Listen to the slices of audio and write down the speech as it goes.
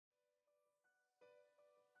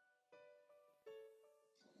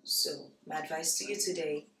So my advice to you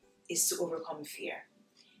today is to overcome fear.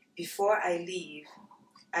 Before I leave,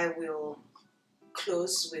 I will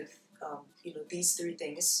close with these three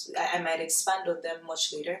things. I might expand on them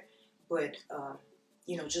much later, but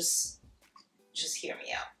just hear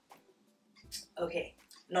me out. Okay,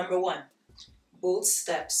 number one, bold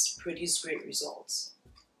steps produce great results.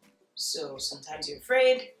 So sometimes you're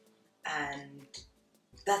afraid, and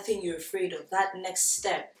that thing you're afraid of, that next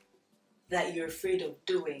step that you're afraid of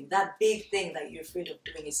doing, that big thing that you're afraid of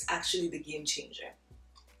doing is actually the game changer.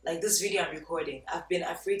 Like this video I'm recording, I've been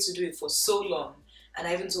afraid to do it for so long. And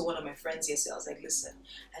I even told one of my friends yesterday, I was like, listen,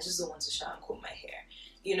 I just don't want to shower and comb my hair.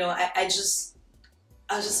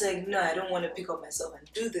 I was just like, no, I don't want to pick up myself and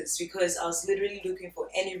do this, because I was literally looking for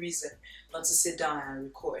any reason not to sit down and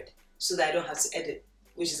record so that I don't have to edit,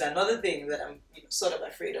 which is another thing that I'm sort of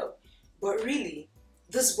afraid of. But really,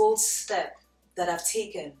 this bold step that I've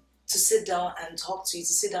taken to sit down and talk to you,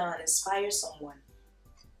 to sit down and inspire someone,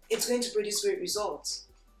 it's going to produce great results.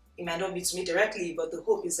 It might not be to me directly, but the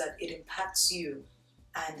hope is that it impacts you,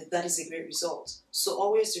 and that is a great result. So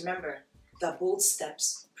always remember that bold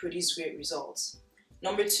steps produce great results.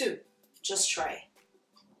 Number two, just try.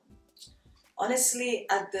 Honestly,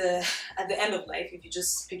 at the end of life, if you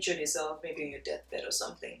just picture yourself maybe on your deathbed or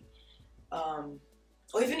something,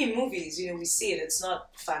 or even in movies, we see it, it's not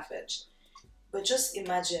far-fetched. But just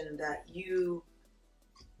imagine that you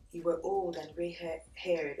were old and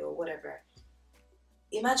gray-haired or whatever.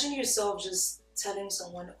 Imagine yourself just telling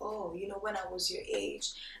someone, oh, when I was your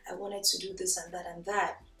age, I wanted to do this and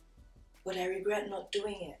that, but I regret not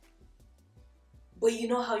doing it. But you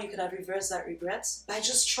know how you could have reversed that regret? By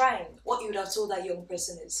just trying. What you would have told that young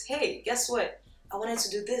person is, hey, guess what? I wanted to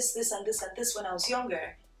do this, this, and this, and this when I was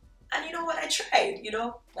younger. And you know what? I tried,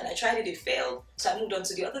 When I tried it, it failed. So I moved on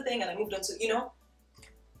to the other thing, and I moved on to,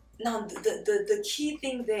 Now, the key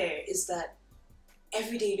thing there is that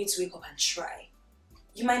every day you need to wake up and try.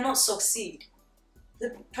 You might not succeed.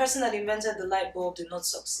 The person that invented the light bulb did not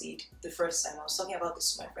succeed the first time. I was talking about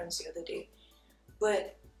this with my friends the other day.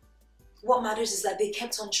 But what matters is that they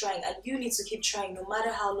kept on trying, and you need to keep trying no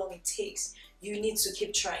matter how long it takes. You need to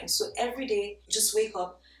keep trying. So every day, just wake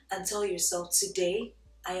up and tell yourself, today,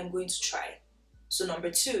 I am going to try. So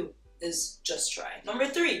number two is just try. Number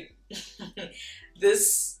three,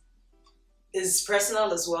 this is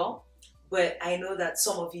personal as well, but I know that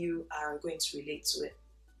some of you are going to relate to it.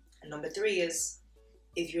 And number three is,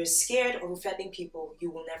 if you're scared of offending people,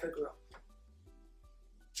 you will never grow.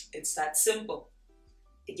 It's that simple.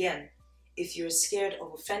 Again, if you're scared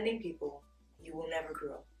of offending people, you will never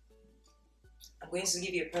grow. I'm going to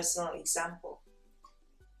give you a personal example.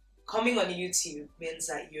 Coming on YouTube means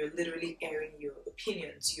that you're literally airing your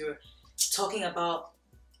opinions. You're talking about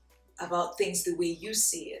things the way you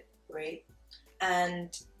see it, right?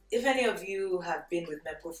 And if any of you have been with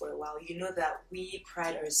Mempo for a while, you know that we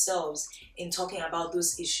pride ourselves in talking about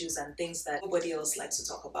those issues and things that nobody else likes to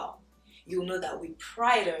talk about. You'll know that we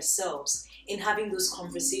pride ourselves in having those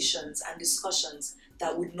conversations and discussions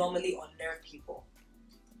that would normally unnerve people.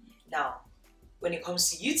 Now, when it comes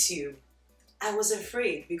to YouTube, I was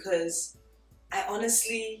afraid because I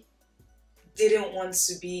honestly didn't want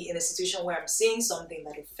to be in a situation where I'm saying something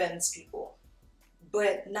that offends people.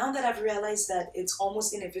 But now that I've realized that it's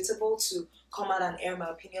almost inevitable to come out and air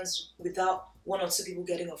my opinions without one or two people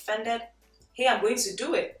getting offended, hey, I'm going to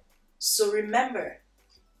do it. So remember,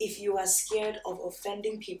 if you are scared of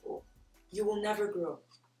offending people, you will never grow.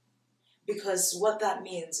 Because what that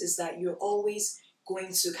means is that you're always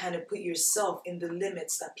going to kind of put yourself in the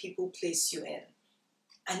limits that people place you in,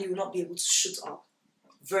 and you will not be able to shoot up.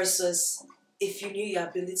 Versus if you knew your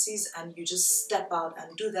abilities and you just step out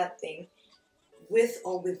and do that thing with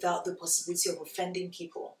or without the possibility of offending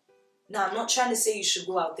people. Now, I'm not trying to say you should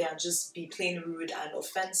go out there and just be plain rude and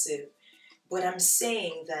offensive, but I'm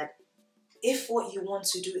saying that if what you want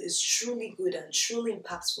to do is truly good and truly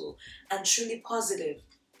impactful and truly positive,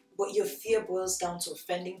 but your fear boils down to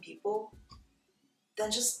offending people,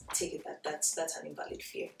 then just take it that that's an invalid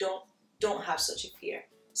fear. Don't have such a fear.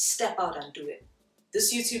 Step out and do it.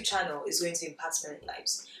 This YouTube channel is going to impact many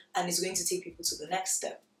lives, and it's going to take people to the next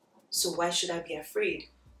step. So why should I be afraid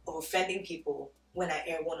of offending people when I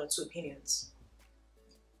air one or two opinions?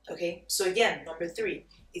 Okay, so again, number three,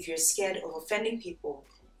 if you're scared of offending people,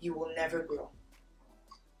 you will never grow.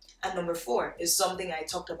 And number four is something I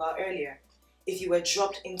talked about earlier. If you were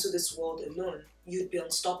dropped into this world alone, you'd be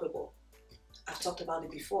unstoppable. I've talked about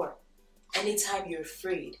it before. Anytime you're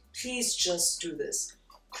afraid, please just do this.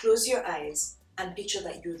 Close your eyes and picture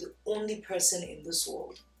that you're the only person in this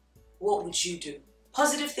world. What would you do?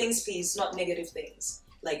 Positive things, please, not negative things,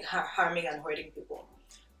 like harming and hurting people.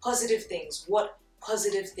 Positive things. What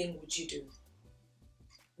positive thing would you do?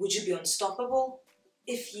 Would you be unstoppable?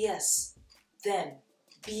 If yes, then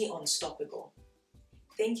be unstoppable.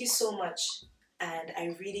 Thank you so much, and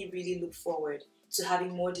I really, really look forward to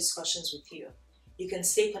having more discussions with you. You can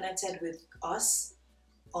stay connected with us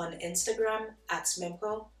on Instagram at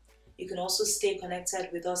Mempo. You can also stay connected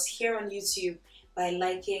with us here on YouTube by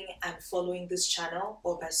liking and following this channel,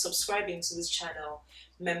 or by subscribing to this channel,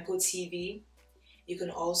 Mempo TV. You can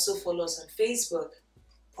also follow us on Facebook,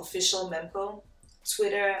 Official Mempo,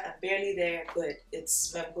 Twitter, I'm barely there, but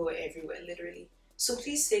it's Mempo everywhere, literally. So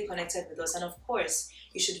please stay connected with us, and of course,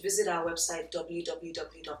 you should visit our website,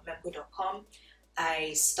 www.mempo.com.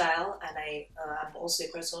 I style, and I'm also a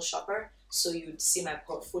personal shopper, so you'd see my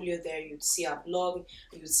portfolio there, you'd see our blog,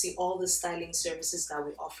 you'd see all the styling services that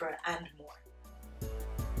we offer and more.